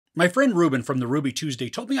My friend Ruben from the Ruby Tuesday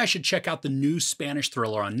told me I should check out the new Spanish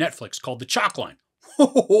thriller on Netflix called The Chalk Line.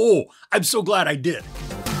 Oh, I'm so glad I did.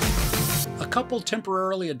 A couple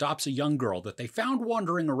temporarily adopts a young girl that they found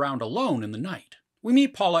wandering around alone in the night. We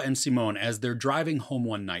meet Paula and Simone as they're driving home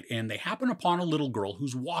one night, and they happen upon a little girl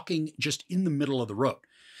who's walking just in the middle of the road.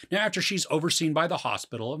 Now, after she's overseen by the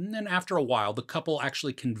hospital, and then after a while, the couple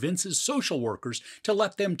actually convinces social workers to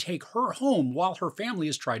let them take her home while her family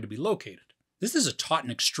is tried to be located. This is a taut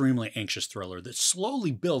and extremely anxious thriller that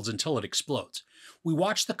slowly builds until it explodes. We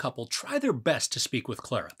watch the couple try their best to speak with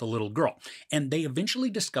Clara, the little girl, and they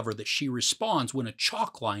eventually discover that she responds when a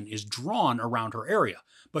chalk line is drawn around her area,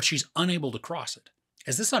 but she's unable to cross it.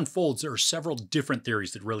 As this unfolds, there are several different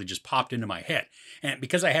theories that really just popped into my head, and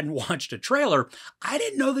because I hadn't watched a trailer, I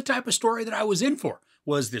didn't know the type of story that I was in for.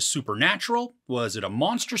 Was this supernatural? Was it a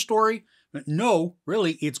monster story? No,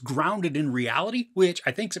 really, it's grounded in reality, which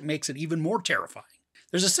I think makes it even more terrifying.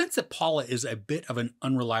 There's a sense that Paula is a bit of an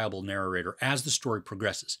unreliable narrator as the story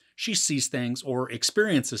progresses. She sees things or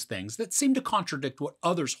experiences things that seem to contradict what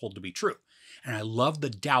others hold to be true. And I love the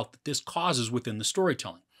doubt that this causes within the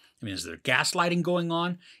storytelling. I mean, is there gaslighting going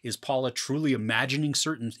on? Is Paula truly imagining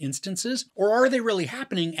certain instances? Or are they really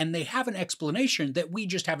happening and they have an explanation that we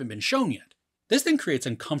just haven't been shown yet? This then creates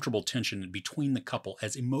uncomfortable tension between the couple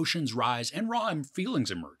as emotions rise and raw feelings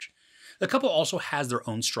emerge. The couple also has their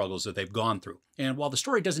own struggles that they've gone through, and while the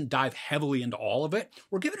story doesn't dive heavily into all of it,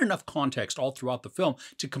 we're given enough context all throughout the film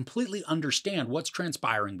to completely understand what's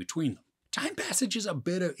transpiring between them. Time passage is a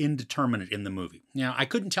bit indeterminate in the movie. Now, I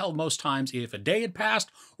couldn't tell most times if a day had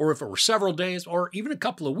passed, or if it were several days, or even a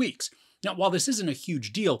couple of weeks. Now, while this isn't a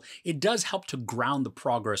huge deal, it does help to ground the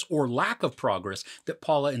progress or lack of progress that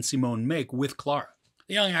Paula and Simone make with Clara.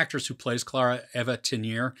 The young actress who plays Clara, Eva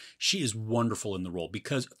Tennear, she is wonderful in the role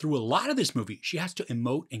because through a lot of this movie, she has to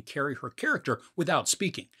emote and carry her character without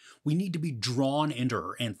speaking. We need to be drawn into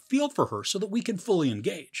her and feel for her so that we can fully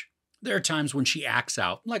engage. There are times when she acts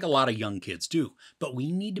out, like a lot of young kids do, but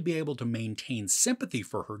we need to be able to maintain sympathy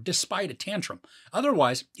for her despite a tantrum.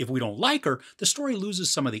 Otherwise, if we don't like her, the story loses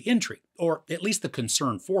some of the intrigue, or at least the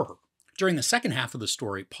concern for her. During the second half of the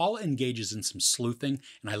story, Paula engages in some sleuthing,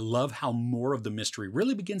 and I love how more of the mystery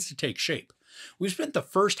really begins to take shape. We've spent the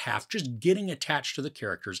first half just getting attached to the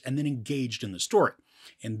characters and then engaged in the story.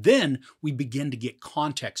 And then we begin to get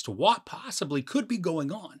context to what possibly could be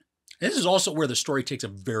going on. This is also where the story takes a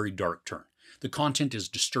very dark turn. The content is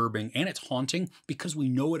disturbing and it's haunting because we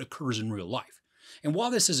know it occurs in real life. And while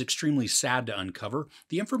this is extremely sad to uncover,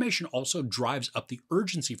 the information also drives up the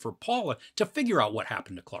urgency for Paula to figure out what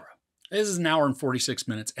happened to Clara. This is an hour and 46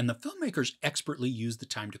 minutes, and the filmmakers expertly use the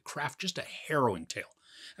time to craft just a harrowing tale.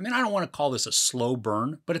 I mean, I don't want to call this a slow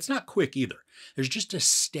burn, but it's not quick either. There's just a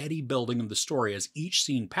steady building of the story as each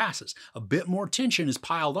scene passes. A bit more tension is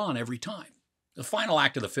piled on every time. The final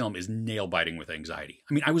act of the film is nail-biting with anxiety.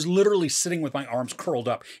 I mean, I was literally sitting with my arms curled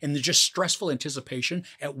up in the just stressful anticipation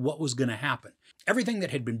at what was going to happen. Everything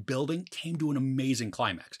that had been building came to an amazing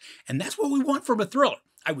climax. And that's what we want from a thriller.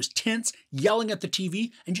 I was tense, yelling at the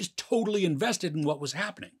TV, and just totally invested in what was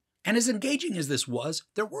happening. And as engaging as this was,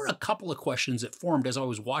 there were a couple of questions that formed as I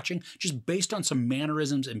was watching, just based on some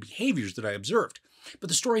mannerisms and behaviors that I observed. But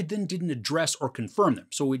the story then didn't address or confirm them,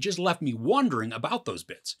 so it just left me wondering about those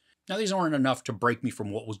bits. Now, these aren't enough to break me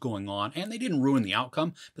from what was going on, and they didn't ruin the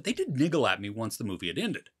outcome, but they did niggle at me once the movie had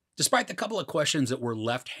ended. Despite the couple of questions that were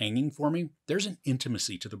left hanging for me, there's an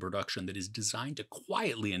intimacy to the production that is designed to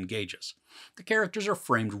quietly engage us. The characters are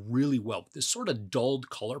framed really well with this sort of dulled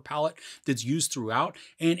color palette that's used throughout,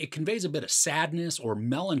 and it conveys a bit of sadness or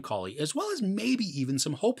melancholy, as well as maybe even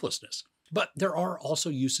some hopelessness. But there are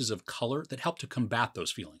also uses of color that help to combat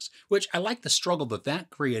those feelings, which I like the struggle that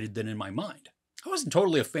created then in my mind. I wasn't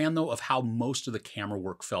totally a fan, though, of how most of the camera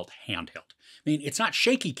work felt handheld. I mean, it's not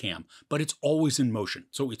shaky cam, but it's always in motion,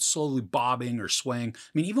 so it's slowly bobbing or swaying. I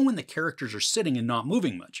mean, even when the characters are sitting and not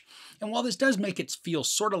moving much. And while this does make it feel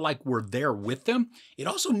sort of like we're there with them, it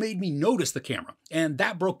also made me notice the camera, and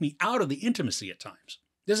that broke me out of the intimacy at times.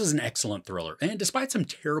 This is an excellent thriller, and despite some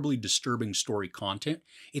terribly disturbing story content,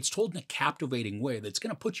 it's told in a captivating way that's going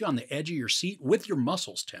to put you on the edge of your seat with your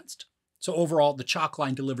muscles tensed. So overall, The Chalk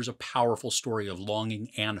Line delivers a powerful story of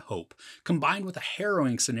longing and hope, combined with a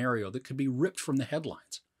harrowing scenario that could be ripped from the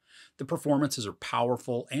headlines. The performances are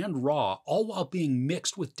powerful and raw, all while being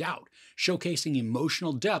mixed with doubt, showcasing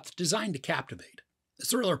emotional depth designed to captivate. The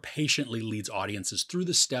thriller patiently leads audiences through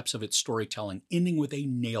the steps of its storytelling, ending with a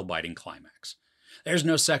nail-biting climax. There's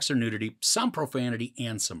no sex or nudity, some profanity,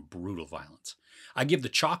 and some brutal violence. I give The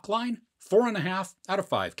Chalk Line 4.5 out of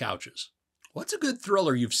 5 couches. What's a good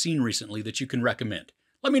thriller you've seen recently that you can recommend?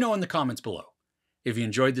 Let me know in the comments below. If you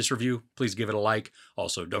enjoyed this review, please give it a like.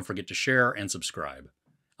 Also, don't forget to share and subscribe.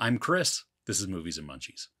 I'm Chris. This is Movies and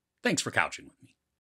Munchies. Thanks for couching with me.